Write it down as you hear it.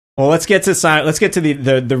Well, let's get to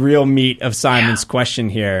the real meat of Simon's question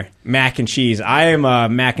here. Mac and cheese. I am a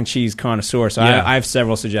mac and cheese connoisseur, so I have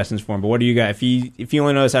several suggestions for him. But what do you got? If he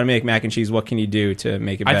only knows how to make mac and cheese, what can you do to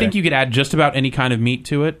make it better? I think you could add just about any kind of meat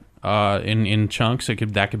to it. In chunks,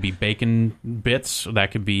 that could be bacon bits,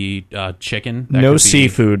 that could be chicken. That no could be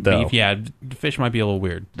seafood though. Beef. Yeah, fish might be a little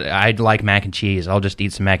weird. I'd like mac and cheese. I'll just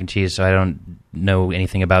eat some mac and cheese, so I don't know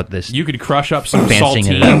anything about this. You could crush up some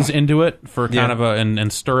saltines into it for kind of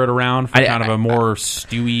and stir it around for kind of a more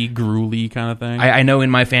stewy, gruely kind of thing. I know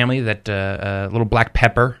in my family that a little black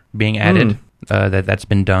pepper being added. That's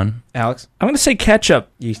been done. Alex? I'm going to say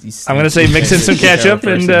ketchup. I'm going to say mix in some ketchup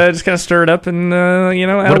and just kind of stir it up and,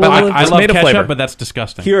 add what about, a little I love tomato ketchup, flavor. but that's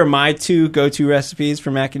disgusting. Here are my 2 go-to recipes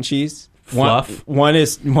for mac and cheese. Fluff. One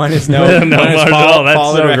is no, No, one is Mark, that's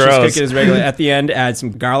follow so directions, gross. cook it as regular. At the end, add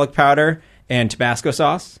some garlic powder and Tabasco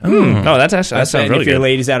sauce. Oh, that sounds really If your good.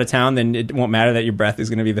 lady's out of town, then it won't matter that your breath is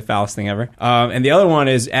going to be the foulest thing ever. And the other one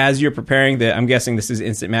is, as you're preparing I'm guessing this is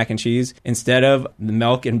instant mac and cheese, instead of the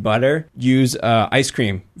milk and butter, use ice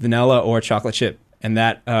cream, vanilla or chocolate chip. And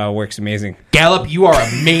that works amazing. Gallup, you are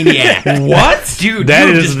a maniac. What? Dude, That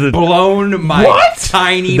you is just blown my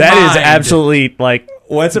tiny That mind. is absolutely, like,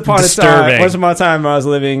 Once upon disturbing. a time, I was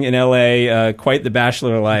living in LA, quite the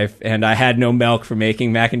bachelor life, and I had no milk for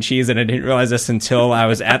making mac and cheese, and I didn't realize this until I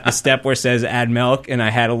was at the step where it says add milk, and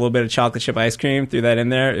I had a little bit of chocolate chip ice cream, threw that in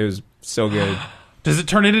there. It was so good. Does it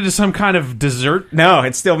turn it into some kind of dessert? No,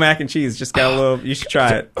 it's still mac and cheese. Just got a little. You should try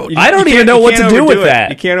it. I don't even know what to do with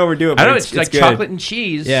that. You can't overdo it. I But know it's like good. chocolate and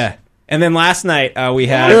cheese. Yeah. And then last night we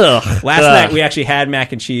had night we actually had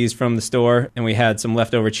mac and cheese from the store, and we had some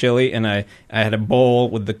leftover chili, and I had a bowl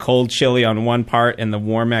with the cold chili on one part and the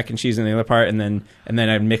warm mac and cheese on the other part, and then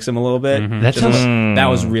I'd mix them a little bit. That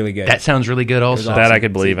was really good. That sounds really good. Also, that I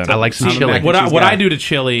could believe in. I like some chili. What I do to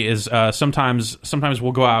chili is sometimes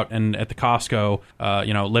we'll go out and at the Costco,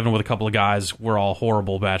 living with a couple of guys, we're all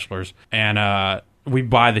horrible bachelors, and we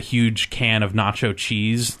buy the huge can of nacho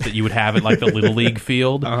cheese that you would have at like the Little League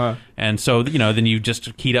field. And so, then you just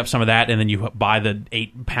heat up some of that, and then you buy the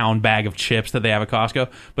 8-pound bag of chips that they have at Costco.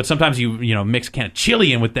 But sometimes you mix a can of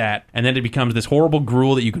chili in with that, and then it becomes this horrible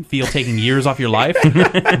gruel that you can feel taking years off your life.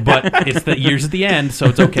 But it's the years at the end, so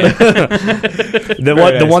it's okay.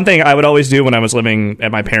 The one thing I would always do when I was living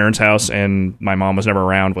at my parents' house and my mom was never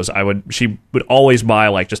around was she would always buy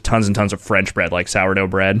like just tons and tons of French bread, like sourdough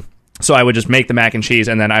bread. So I would just make the mac and cheese,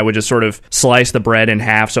 and then I would just sort of slice the bread in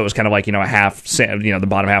half, so it was kind of like, a half, the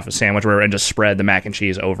bottom half of a sandwich, and just spread the mac and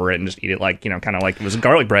cheese over it, and just eat it like, kind of like it was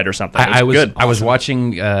garlic bread or something. I was good. I was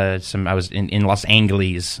watching I was in Los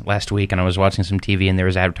Angeles last week, and I was watching some TV, and there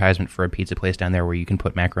was advertisement for a pizza place down there where you can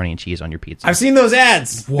put macaroni and cheese on your pizza. I've seen those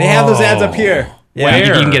ads. Whoa. They have those ads up here. Yeah,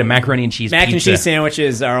 you can get a macaroni and cheese Mac pizza. and cheese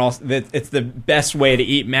sandwiches are also. It's the best way to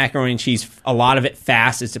eat macaroni and cheese. A lot of it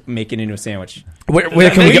fast is to make it into a sandwich. Where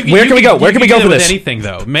can we go? Where can we go for this? Anything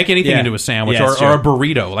though, make anything into a sandwich Yeah, or a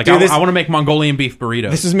burrito. Like I want to make Mongolian beef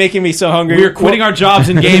burrito. This is making me so hungry. We're quitting our jobs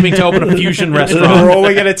in gaming to open a fusion restaurant. We're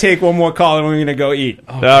only gonna take one more call and we're gonna go eat.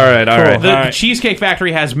 All right. The Cheesecake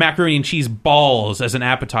Factory has macaroni and cheese balls as an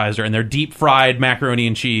appetizer, and they're deep fried macaroni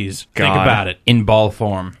and cheese. God. Think about it in ball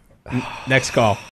form. Next call.